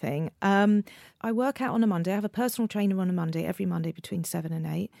energy thing, I work out on a Monday. I have a personal trainer on a Monday, every Monday between 7 and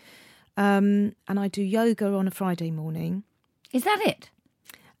 8. And I do yoga on a Friday morning. Is that it?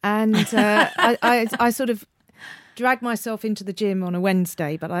 And I sort of drag myself into the gym on a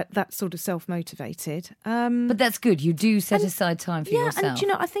Wednesday, but that's sort of self-motivated. But that's good. You do set aside time for yourself.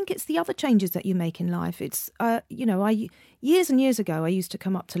 And I think it's the other changes that you make in life. It's, years and years ago, I used to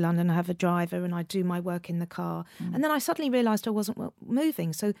come up to London, I have a driver and I do my work in the car. And then I suddenly realised I wasn't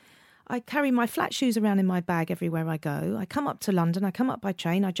moving. So I carry my flat shoes around in my bag everywhere I go. I come up to London, I come up by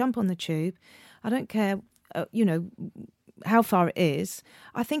train, I jump on the tube. I don't care how far it is.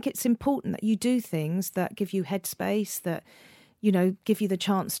 I think it's important that you do things that give you headspace, that, give you the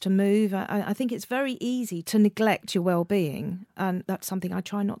chance to move. I think it's very easy to neglect your well-being, and that's something I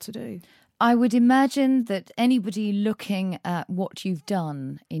try not to do. I would imagine that anybody looking at what you've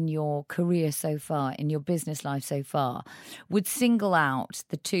done in your career so far, in your business life so far, would single out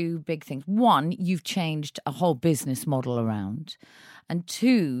the two big things. One, you've changed a whole business model around. And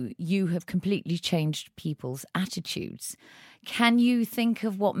two, you have completely changed people's attitudes. Can you think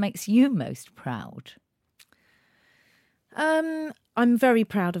of what makes you most proud? I'm very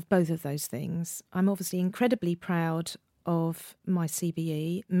proud of both of those things. I'm obviously incredibly proud of my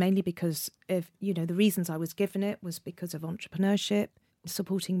CBE, mainly because of, the reasons I was given it was because of entrepreneurship,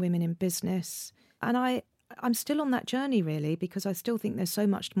 supporting women in business. And I'm still on that journey, really, because I still think there's so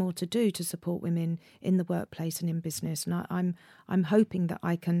much more to do to support women in the workplace and in business. And I'm hoping that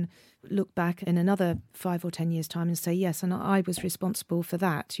I can look back in another 5 or 10 years' time and say, yes, and I was responsible for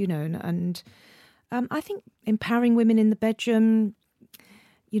that, and I think empowering women in the bedroom,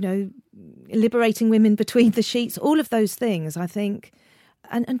 liberating women between the sheets, all of those things, I think,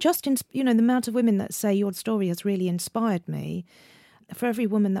 and just, the amount of women that say your story has really inspired me. For every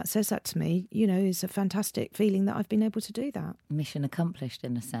woman that says that to me, is a fantastic feeling that I've been able to do that. Mission accomplished,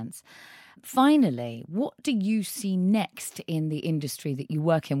 in a sense. Finally, what do you see next in the industry that you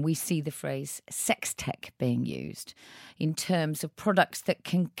work in? We see the phrase sex tech being used in terms of products that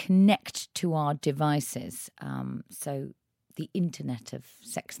can connect to our devices. So the internet of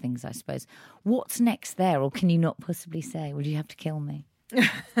sex things, I suppose. What's next there, or can you not possibly say? Would you have to kill me?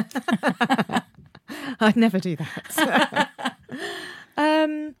 I'd never do that.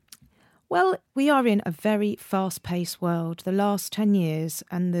 Well, we are in a very fast-paced world. The last 10 years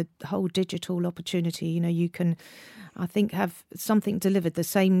and the whole digital opportunity, you can, I think, have something delivered the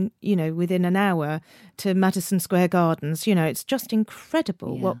same, within an hour to Madison Square Gardens. It's just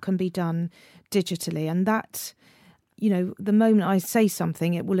incredible what can be done digitally. And that, the moment I say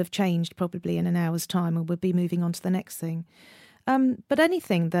something, it will have changed probably in an hour's time, and we'll be moving on to the next thing. But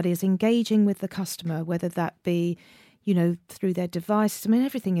anything that is engaging with the customer, whether that be, through their devices.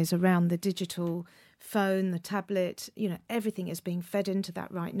 Everything is around the digital phone, the tablet, everything is being fed into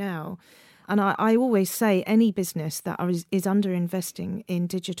that right now. And I always say any business that is under-investing in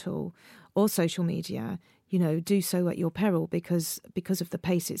digital or social media, do so at your peril because of the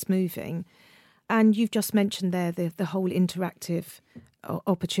pace it's moving. And you've just mentioned there the whole interactive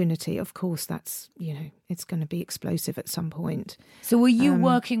opportunity. Of course, that's, it's going to be explosive at some point. So were you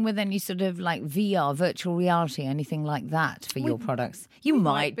working with any sort of like VR, virtual reality, anything like that for your products? You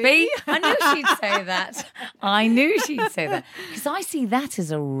might be. I knew she'd say that. I knew she'd say that. Because I see that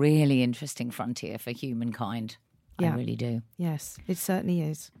as a really interesting frontier for humankind. Yeah. I really do. Yes, it certainly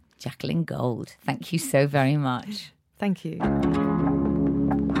is. Jacqueline Gold, thank you so very much. Thank you.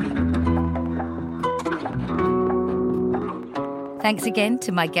 Thanks again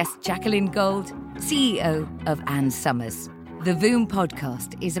to my guest Jacqueline Gold, CEO of Ann Summers. The Voom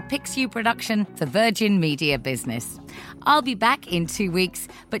podcast is a Picsou production for Virgin Media Business. I'll be back in 2 weeks,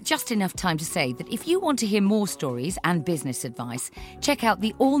 but just enough time to say that if you want to hear more stories and business advice, check out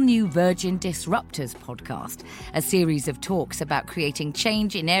the all-new Virgin Disruptors podcast, a series of talks about creating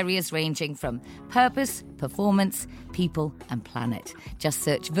change in areas ranging from purpose, performance, people and planet. Just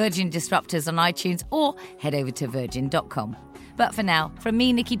search Virgin Disruptors on iTunes or head over to virgin.com. But for now, from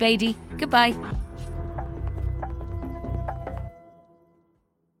me, Nikki Beattie, goodbye.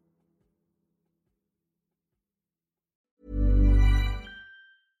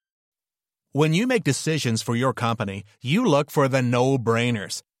 When you make decisions for your company, you look for the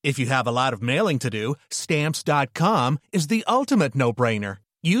no-brainers. If you have a lot of mailing to do, Stamps.com is the ultimate no-brainer.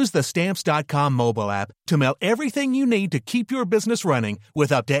 Use the Stamps.com mobile app to mail everything you need to keep your business running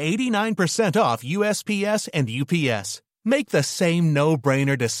with up to 89% off USPS and UPS. Make the same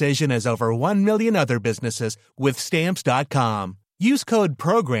no-brainer decision as over 1 million other businesses with Stamps.com. Use code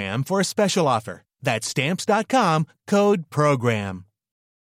PROGRAM for a special offer. That's Stamps.com, code PROGRAM.